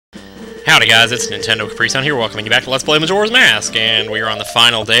Howdy guys, it's Nintendo Capri Sun here, welcoming you back to Let's Play Majora's Mask, and we are on the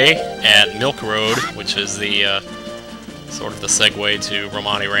final day at Milk Road, which is the, sort of the segue to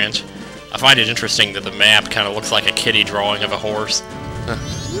Romani Ranch. I find it interesting that the map kind of looks like a kitty drawing of a horse.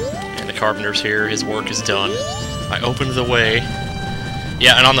 And the carpenter's here, his work is done. I opened the way.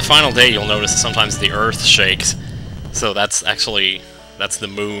 Yeah, and on the final day you'll notice that sometimes the earth shakes. So that's the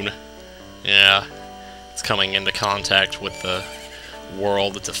moon. Yeah, it's coming into contact with the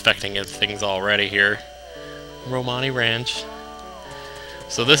world that's affecting things already here. Romani Ranch.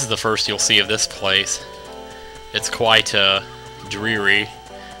 So this is the first you'll see of this place. It's quite dreary.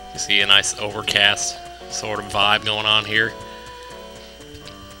 You see a nice overcast sort of vibe going on here.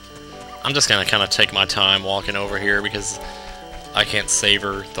 I'm just gonna kind of take my time walking over here because I can't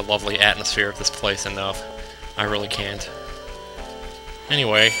savor the lovely atmosphere of this place enough. I really can't.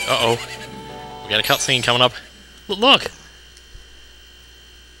 Anyway, uh-oh. We got a cutscene coming up. Look!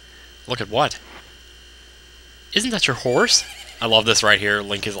 Look at what? Isn't that your horse? I love this right here.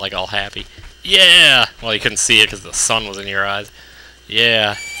 Link is like all happy. Yeah! Well, you couldn't see it because the sun was in your eyes.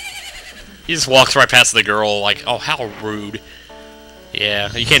 Yeah. He just walks right past the girl like, oh, how rude.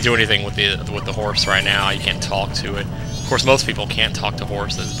 Yeah, you can't do anything with the horse right now. You can't talk to it. Of course, most people can't talk to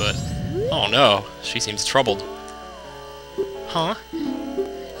horses, but... Oh no, she seems troubled. Huh?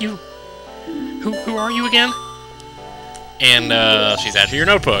 You... Who are you again? And, she's after your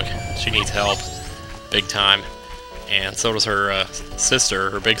notebook. She needs help. Big time. And so does her,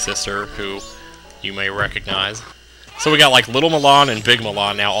 sister, her big sister, who you may recognize. So we got, like, Little Milan and Big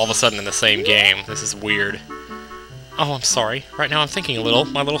Milan now all of a sudden in the same game. This is weird. Oh, I'm sorry. Right now I'm thinking a little.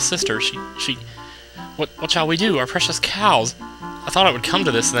 My little sister, she... What shall we do? Our precious cows. I thought it would come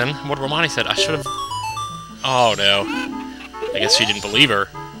to this then. What Romani said, I should have... Oh, no. I guess she didn't believe her.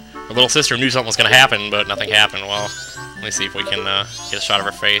 Her little sister knew something was going to happen, but nothing happened. Well, let me see if we can get a shot of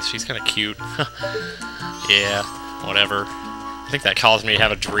her face. She's kind of cute. Yeah, whatever. I think that caused me to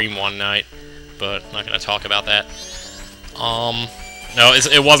have a dream one night, but I'm not going to talk about that. No,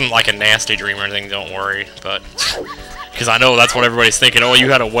 it wasn't like a nasty dream or anything, don't worry, but... Because I know that's what everybody's thinking. Oh, you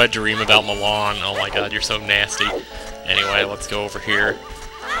had a wet dream about Milan. Oh my god, you're so nasty. Anyway, let's go over here.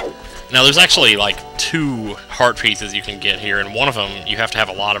 Now, there's actually, like, 2 heart pieces you can get here, and one of them, you have to have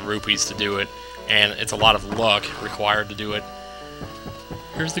a lot of rupees to do it, and it's a lot of luck required to do it.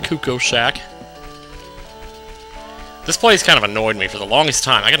 Here's the Cuccos shack. This place kind of annoyed me for the longest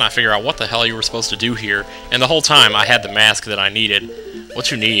time. I could not figure out what the hell you were supposed to do here, and the whole time I had the mask that I needed.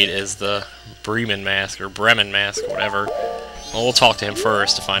 What you need is the Bremen mask, or Bremen mask, whatever. Well, we'll talk to him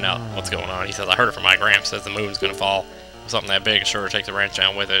first to find out what's going on. He says, I heard it from my gramp, says the moon's gonna fall. Something that big, sure, take the ranch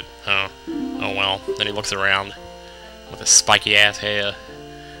down with it. Oh well. Then he looks around with his spiky-ass hair.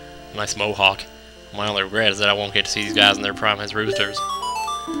 Nice mohawk. My only regret is that I won't get to see these guys in their prime as roosters.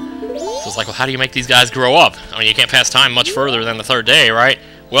 So it's like, well, how do you make these guys grow up? I mean, you can't pass time much further than the 3rd day, right?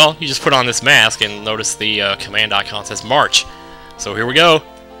 Well, you just put on this mask and notice the command icon says March. So here we go.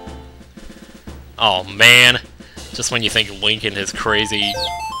 Oh, man. Just when you think Link and his crazy...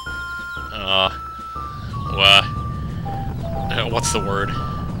 what's the word?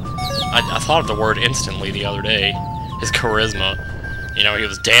 I thought of the word instantly the other day. His charisma. You know, he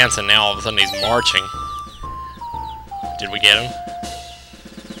was dancing, now all of a sudden he's marching. Did we get him?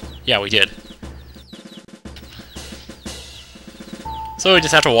 Yeah, we did. So we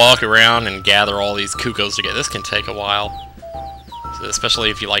just have to walk around and gather all these Cuccos together. This can take a while. So especially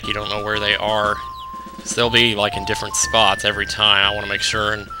if you don't know where they are. So they'll be like in different spots every time. I want to make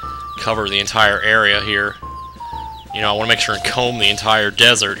sure and cover the entire area here. You know, I want to make sure and comb the entire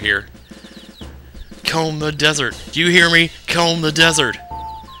desert here. Comb the desert. Do you hear me? Comb the desert.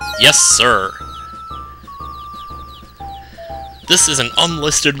 Yes, sir. This is an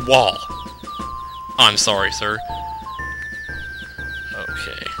unlisted wall. I'm sorry, sir.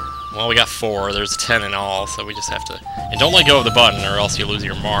 Okay. Well, we got 4. There's 10 in all, so we just have to... And don't let go of the button, or else you lose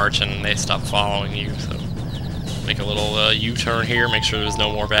your march, and they stop following you, so... Make a little U-turn here, make sure there's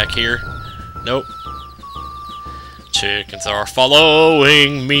no more back here. Nope. Chickens are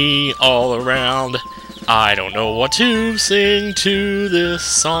following me all around. I don't know what to sing to this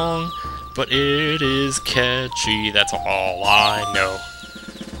song, but it is catchy, that's all I know.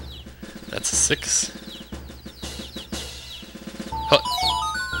 That's a 6. Huh.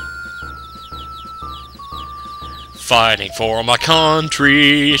 Fighting for my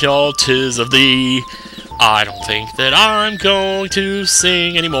country, all 'tis of thee. I don't think that I'm going to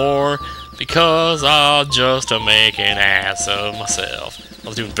sing anymore, because I'll just make an ass of myself. I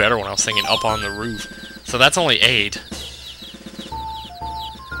was doing better when I was singing Up on the Roof. So that's only 8.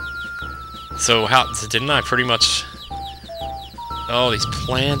 So didn't I pretty much Oh, these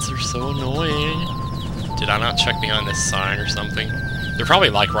plants are so annoying. Did I not check behind this sign or something? They're probably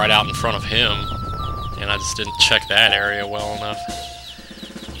like right out in front of him, and I just didn't check that area well enough.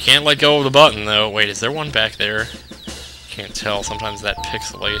 You can't let go of the button though. Wait, is there one back there? Can't tell. Sometimes that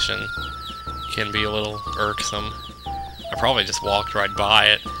pixelation can be a little irksome. I probably just walked right by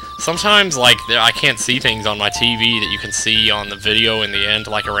it. Sometimes, like, I can't see things on my TV that you can see on the video in the end,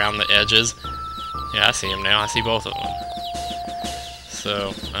 like around the edges. Yeah, I see them now. I see both of them.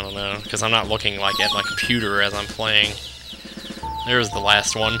 So, I don't know, because I'm not looking, like, at my computer as I'm playing. There's the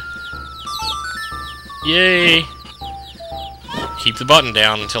last one. Yay! Keep the button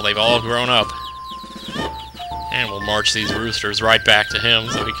down until they've all grown up. And we'll march these roosters right back to him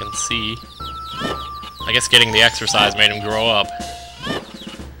so he can see. I guess getting the exercise made him grow up.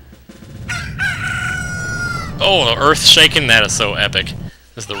 Oh, the earth shaking? That is so epic.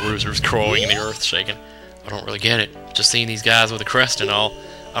 This is the roosters crowing and the earth shaking. I don't really get it. Just seeing these guys with a crest and all,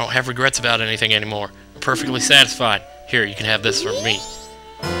 I don't have regrets about anything anymore. I'm perfectly satisfied. Here, you can have this from me.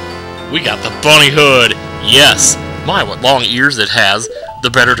 We got the bunny hood! Yes! My, what long ears it has, the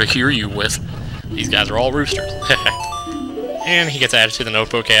better to hear you with. These guys are all roosters. And he gets added to the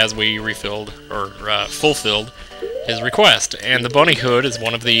notebook as we refilled, or fulfilled, his request. And the bunny hood is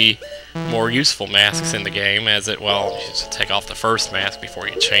one of the more useful masks in the game, as it, well, you just take off the first mask before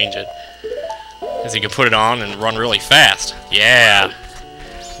you change it. As you can put it on and run really fast. Yeah!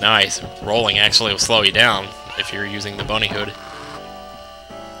 Nice. Rolling actually will slow you down if you're using the bunny hood.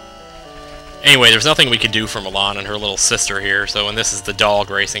 Anyway, there's nothing we can do for Milan and her little sister here, so, and this is the dog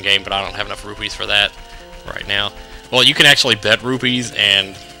racing game, but I don't have enough rupees for that right now. Well, you can actually bet rupees,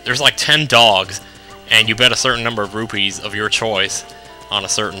 and there's like 10 dogs, and you bet a certain number of rupees of your choice on a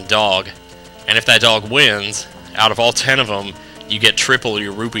certain dog. And if that dog wins, out of all 10 of them, you get triple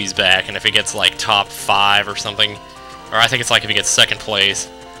your rupees back, and if it gets like top 5 or something, or I think it's like if it gets second place,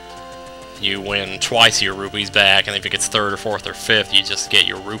 you win twice your rupees back, and if it gets third or fourth or fifth, you just get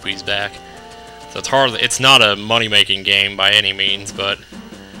your rupees back. So it's hard. It's not a money-making game by any means, but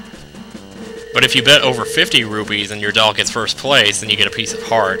if you bet over 50 rupees and your dog gets first place, then you get a piece of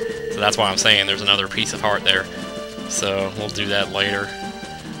heart. So that's why I'm saying there's another piece of heart there. So we'll do that later.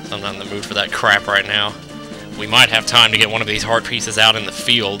 So I'm not in the mood for that crap right now. We might have time to get one of these heart pieces out in the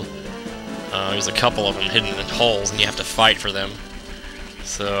field. There's a couple of them hidden in holes, and you have to fight for them.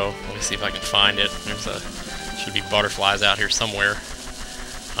 So let me see if I can find it. Should be butterflies out here somewhere.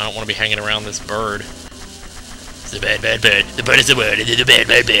 I don't want to be hanging around this bird. It's a bad, bad bird. The bird is a word. It's a bad,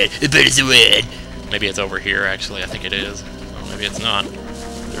 bad bird. The bird is a word. Maybe it's over here, actually. I think it is. Oh, maybe it's not.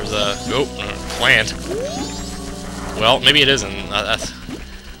 There's a plant. Well, maybe it isn't.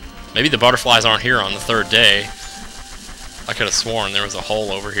 Maybe the butterflies aren't here on the third day. I could have sworn there was a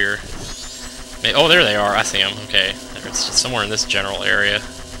hole over here. Oh, there they are. I see them. Okay. It's just somewhere in this general area.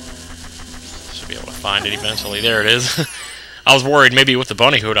 Should be able to find it eventually. There it is. I was worried maybe with the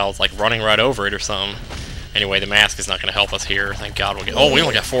bunny hood I was like running right over it or something. Anyway, the mask is not going to help us here. Thank God we'll get... Oh, we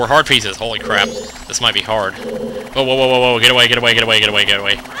only got 4 heart pieces. Holy crap. This might be hard. Whoa, whoa, whoa, whoa, whoa. Get away, get away, get away, get away, get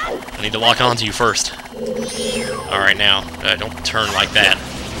away. I need to lock onto you first. Alright, now. Don't turn like that.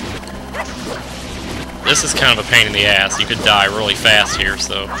 This is kind of a pain in the ass. You could die really fast here,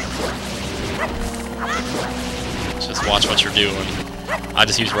 so... Just watch what you're doing. I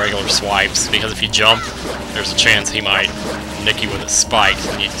just use regular swipes, because if you jump, there's a chance he might nick you with a spike,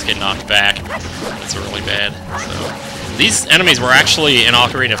 and you just get knocked back. That's really bad. So, these enemies were actually in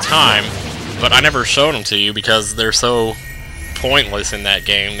Ocarina of Time, but I never showed them to you because they're so pointless in that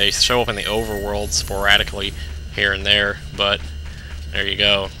game. They show up in the overworld sporadically here and there, but there you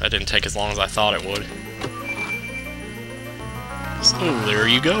go. That didn't take as long as I thought it would. So, there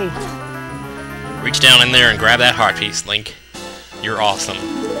you go. Reach down in there and grab that heart piece, Link. You're awesome.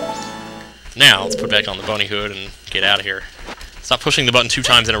 Now, let's put back on the bunny hood and get out of here. Stop pushing the button 2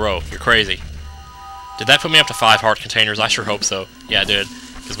 times in a row. You're crazy. Did that put me up to 5 heart containers? I sure hope so. Yeah, it did.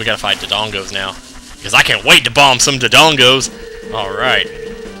 Because we gotta fight Dodongos now. Because I can't wait to bomb some Dodongos! Alright.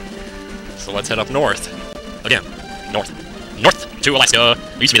 So let's head up north. Again. North. North to Alaska!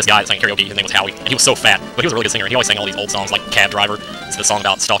 There used to be this guy that sang karaoke, his name was Howie, and he was so fat, but he was a really good singer, and he always sang all these old songs like Cab Driver. It's the song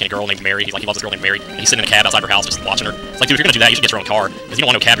about stalking a girl named Mary. He's like, he loves this girl named Mary, and he's sitting in a cab outside her house just watching her. It's like, dude, if you're gonna do that, you should get your own car, because you don't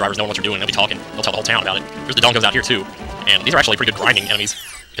want no cab drivers knowing what you're doing, they'll be talking, they'll tell the whole town about it. There's the Dongos out here too, and these are actually pretty good grinding enemies,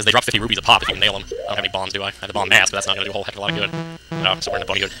 because they drop 50 rupees a pop if you nail them. I don't have any bombs, do I? I have the bomb mask, but that's not gonna do a whole heck of a lot of good. No, so we're in the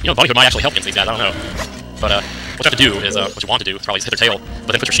bunny hood. You know, the bunny hood might actually help against these guys, I don't know. But, what you have to do is, what you want to do is probably just hit their tail,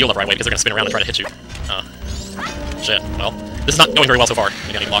 but then put your shield up right way, because they're gonna spin around and try to hit you. Shit, well, this is not going very well so far.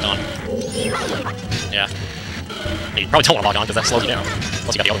 Maybe I need to log on. Yeah. You probably don't want to log on, because that slows you down.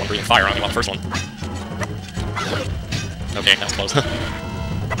 Plus you got the other one breathing fire on you while the first one. Okay, that was close. You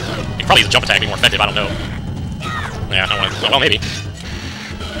could probably use a jump attack to be more effective, I don't know. Yeah, I don't want to. Well, maybe.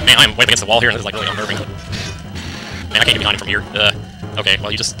 Man, I'm way up against the wall here, and this is like really unnerving. Man, I can't get behind him from here. Okay,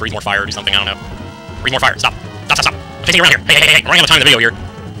 well, you just breathe more fire or do something, I don't know. Breathe more fire, stop. Stop. I'm chasing you around here. Hey, we're running out of time in the video here.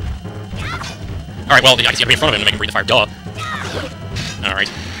 Alright, well, I guess you have to be in front of him to make him breathe the fire, duh.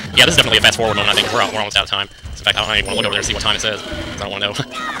 Alright. Yeah, this is definitely a fast forward moment, I think. We're almost out of time. In fact, I don't even want to look over there and see what time it says, because I don't want to know.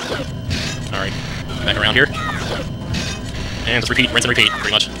 Alright, back around here. And just repeat, rinse and repeat,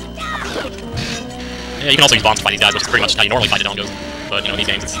 pretty much. Yeah, you can also use bombs to fight these guys, which is pretty much how you normally fight the dongos. But, you know, in these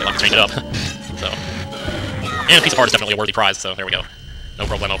games, they like to change it up. So. And a piece of heart is definitely a worthy prize, so there we go. No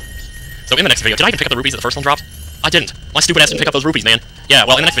problemo. So in the next video, did I even pick up the rupees that the first one dropped? I didn't. My stupid ass didn't pick up those rupees, man. Yeah,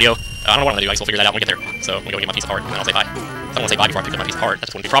 well, in the next video, I don't know what I'm gonna do. I guess we'll figure that out when we get there. So I'm gonna go get my piece of heart, and then I'll say bye. I don't want to say bye before I pick up my piece of heart. That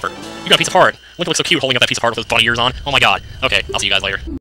just wouldn't be proper. You got a piece of heart. Wouldn't it look so cute holding up that piece of heart with those bunny ears on? Oh my god. Okay, I'll see you guys later.